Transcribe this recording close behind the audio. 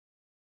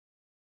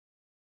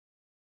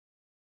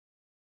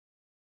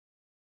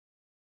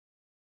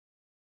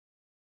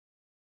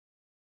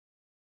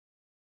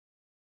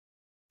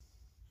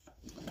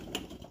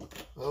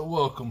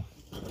Welcome.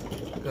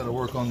 Got to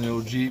work on the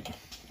old Jeep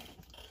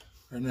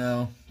right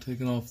now,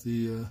 taking off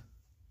the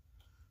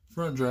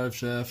front drive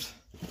shaft.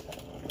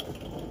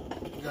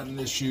 Got an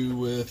issue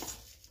with,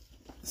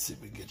 let's see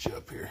if we can get you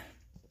up here.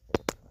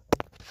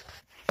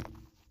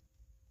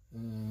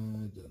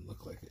 It doesn't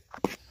look like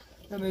it.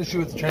 Got an issue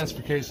with the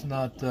transfer case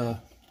not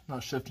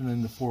shifting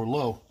into 4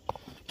 low.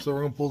 So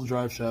we're gonna pull the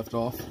drive shaft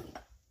off,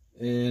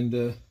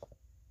 and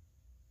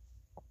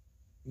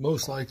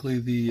most likely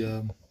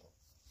the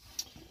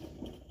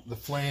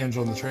flange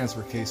on the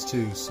transfer case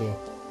too. So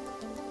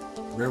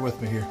bear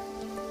with me here.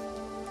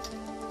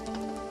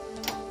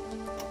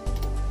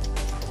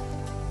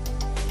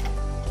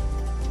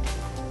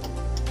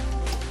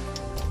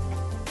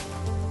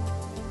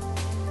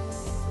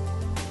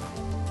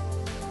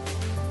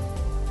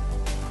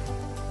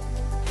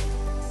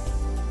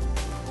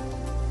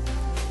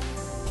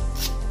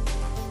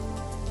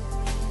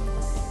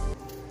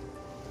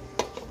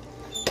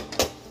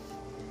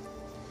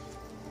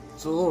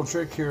 So a little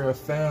trick here I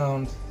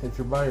found, if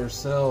you're by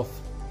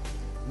yourself,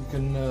 you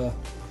can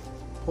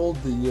hold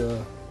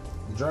the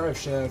drive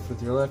shaft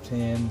with your left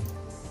hand,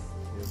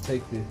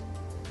 take the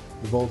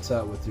bolts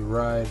out with your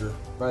right, or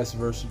vice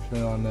versa,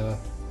 depending on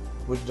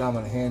which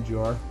dominant hand you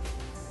are.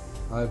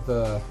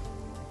 I've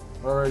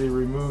already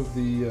removed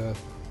the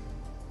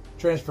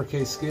transfer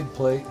case skid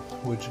plate,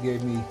 which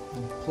gave me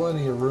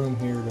plenty of room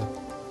here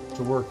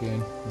to work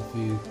in. If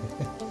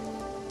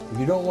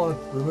you don't want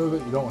to remove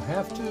it, you don't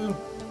have to.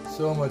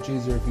 So much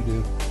easier if you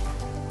do.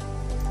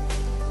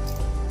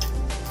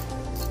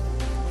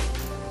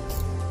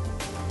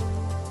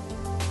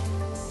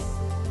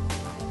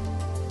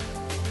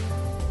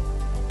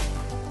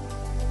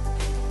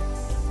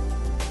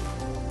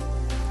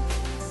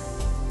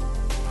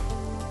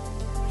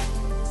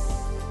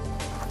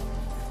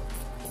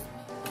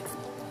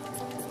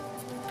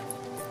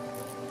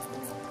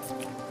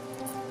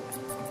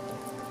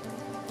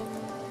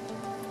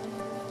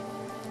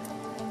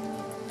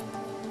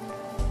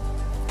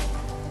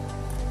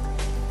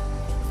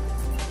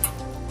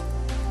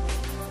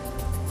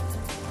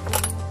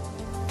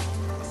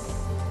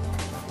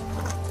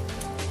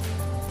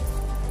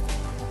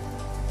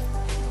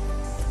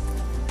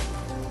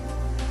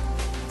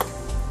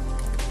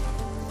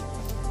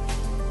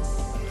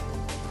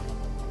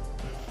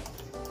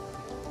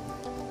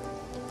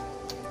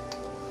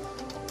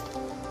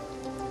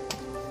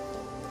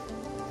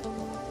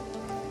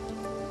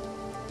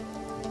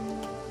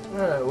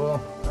 Alright, well,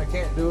 I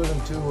can't do it in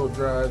 2-wheel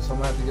drive, so I'm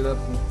going to have to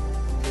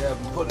get up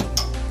and put it.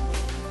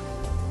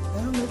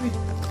 Yeah, maybe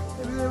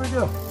there we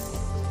go.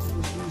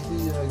 We'll just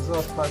use the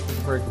exhaust pipe as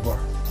a breaker bar.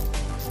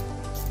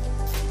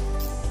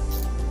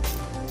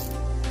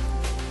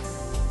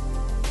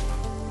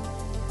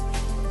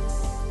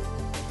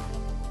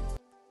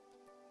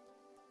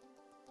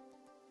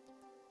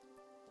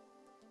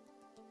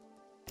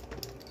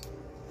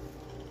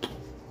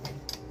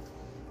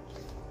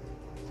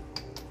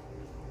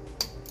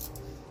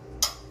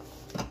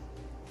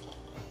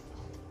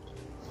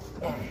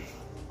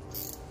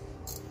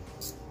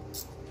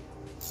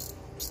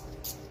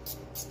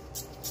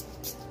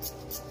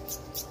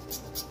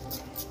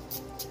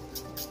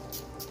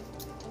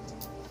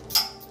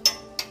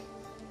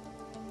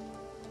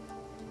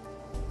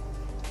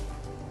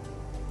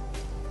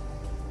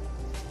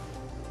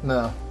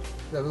 Now,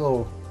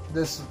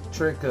 this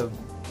trick of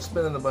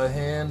spinning it by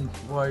hand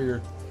while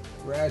you're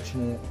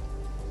ratcheting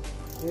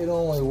it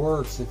only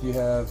works if you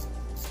have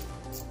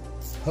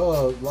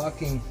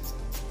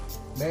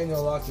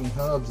manual locking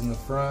hubs in the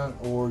front,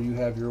 or you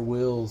have your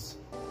wheels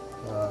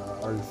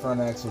or your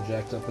front axle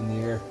jacked up in the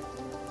air.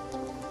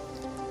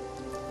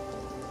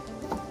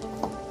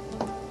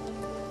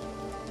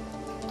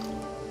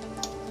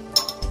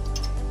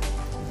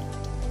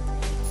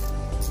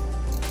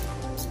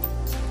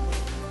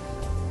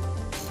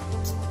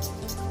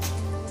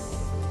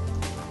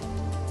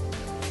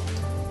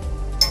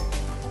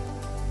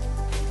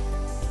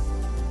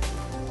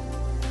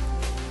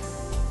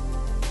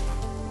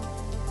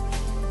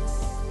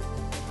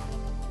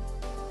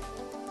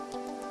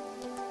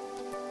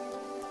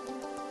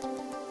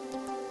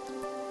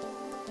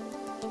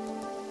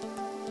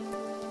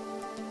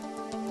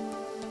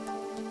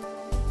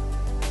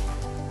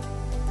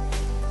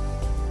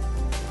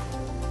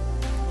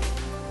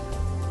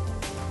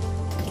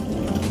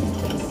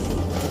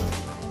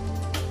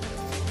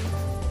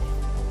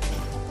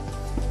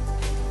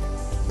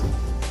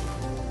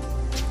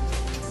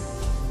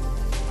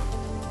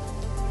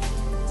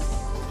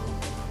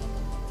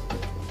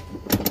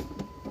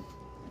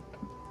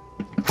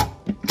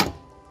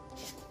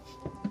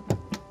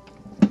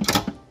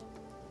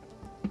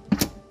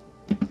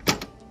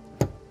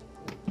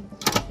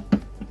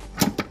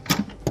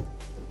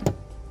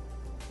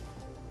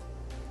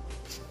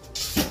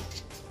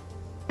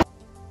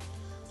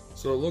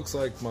 So it looks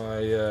like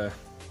my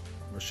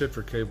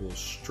shifter cable is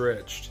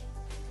stretched,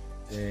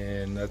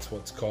 and that's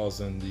what's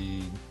causing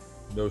the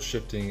no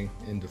shifting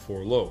into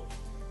 4 low.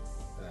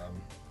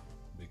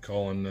 Be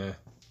calling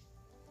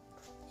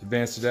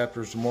advanced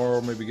adapters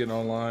tomorrow, maybe getting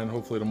online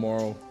hopefully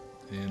tomorrow,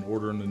 and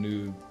ordering the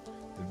new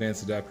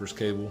advanced adapters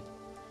cable.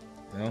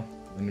 Well,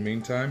 in the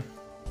meantime,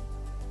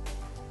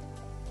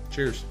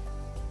 cheers.